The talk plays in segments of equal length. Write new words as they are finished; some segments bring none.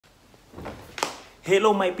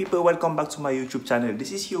Hello my people, welcome back to my YouTube channel.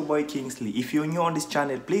 This is your boy Kingsley. If you're new on this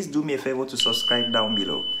channel, please do me a favor to subscribe down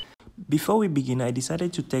below. Before we begin, I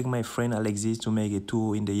decided to take my friend Alexis to make a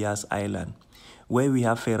tour in the Yas Island, where we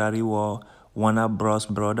have Ferrari War, Warner Bros.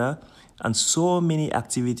 Brother, and so many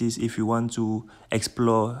activities if you want to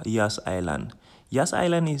explore Yas Island. Yas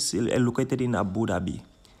Island is located in Abu Dhabi,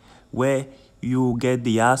 where you get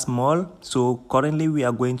the Yas Mall. So currently we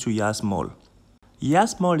are going to Yas Mall.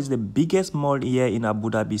 Yas Mall is the biggest mall here in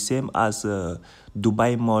Abu Dhabi, same as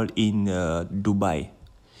Dubai Mall in Dubai.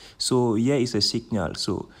 So here is a signal.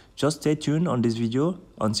 So just stay tuned on this video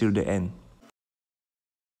until the end.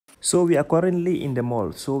 So we are currently in the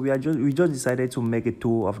mall. So we just decided to make a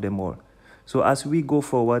tour of the mall. So as we go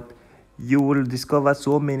forward, you will discover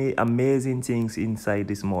so many amazing things inside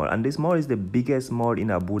this mall. And this mall is the biggest mall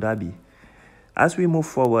in Abu Dhabi. As we move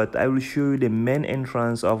forward, I will show you the main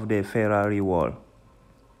entrance of the Ferrari Wall.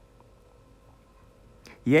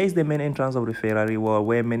 Here is the main entrance of the Ferrari Wall,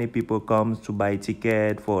 where many people come to buy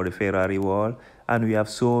ticket for the Ferrari Wall, and we have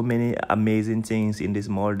so many amazing things in this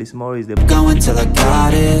mall. This mall is the going till I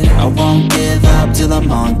got it. I won't give up till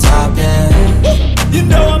I'm on top, yeah. You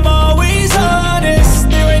know I'm always honest.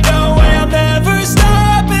 There ain't no way I'm ever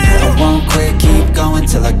stopping. I won't quit, keep going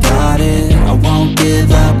till I got it. I won't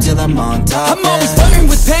give up till I'm on top. I'm always flirting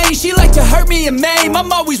with pain. She like to hurt me and maim.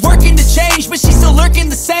 I'm always working to change, but she's still lurking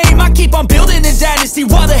the same. I keep on building a dynasty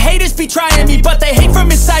while the haters be trying me, but they hate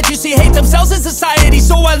from inside. You see, hate themselves in society,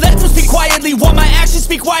 so I let them speak quietly while my actions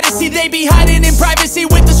speak wider. See, they be hiding in privacy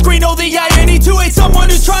with the screen. Oh, the irony to hate someone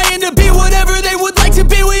who's trying to be whatever they would like to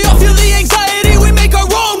be. We all feel the anxiety. We make our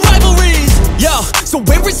own rivalries. Yo, so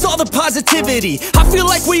where is all the positivity? I feel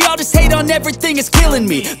like we all just hate on everything, it's killing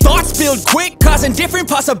me. Thoughts build quick, causing different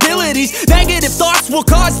possibilities. Negative thoughts will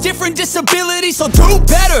cause different disabilities. So do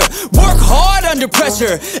better, work hard under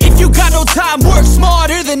pressure. If you got no time, work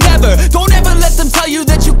smarter than ever. Don't ever let them tell you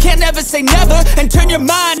that you can't ever say never, and turn your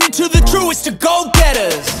mind into the truest of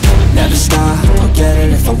go-getters. Never stop, I'll get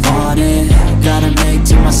it if I want it. Gotta make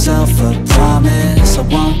to myself a promise. I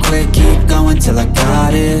won't quit, keep going till I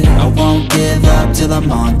got it. I won't give up till I'm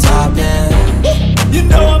on top, yeah. You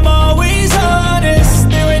know I'm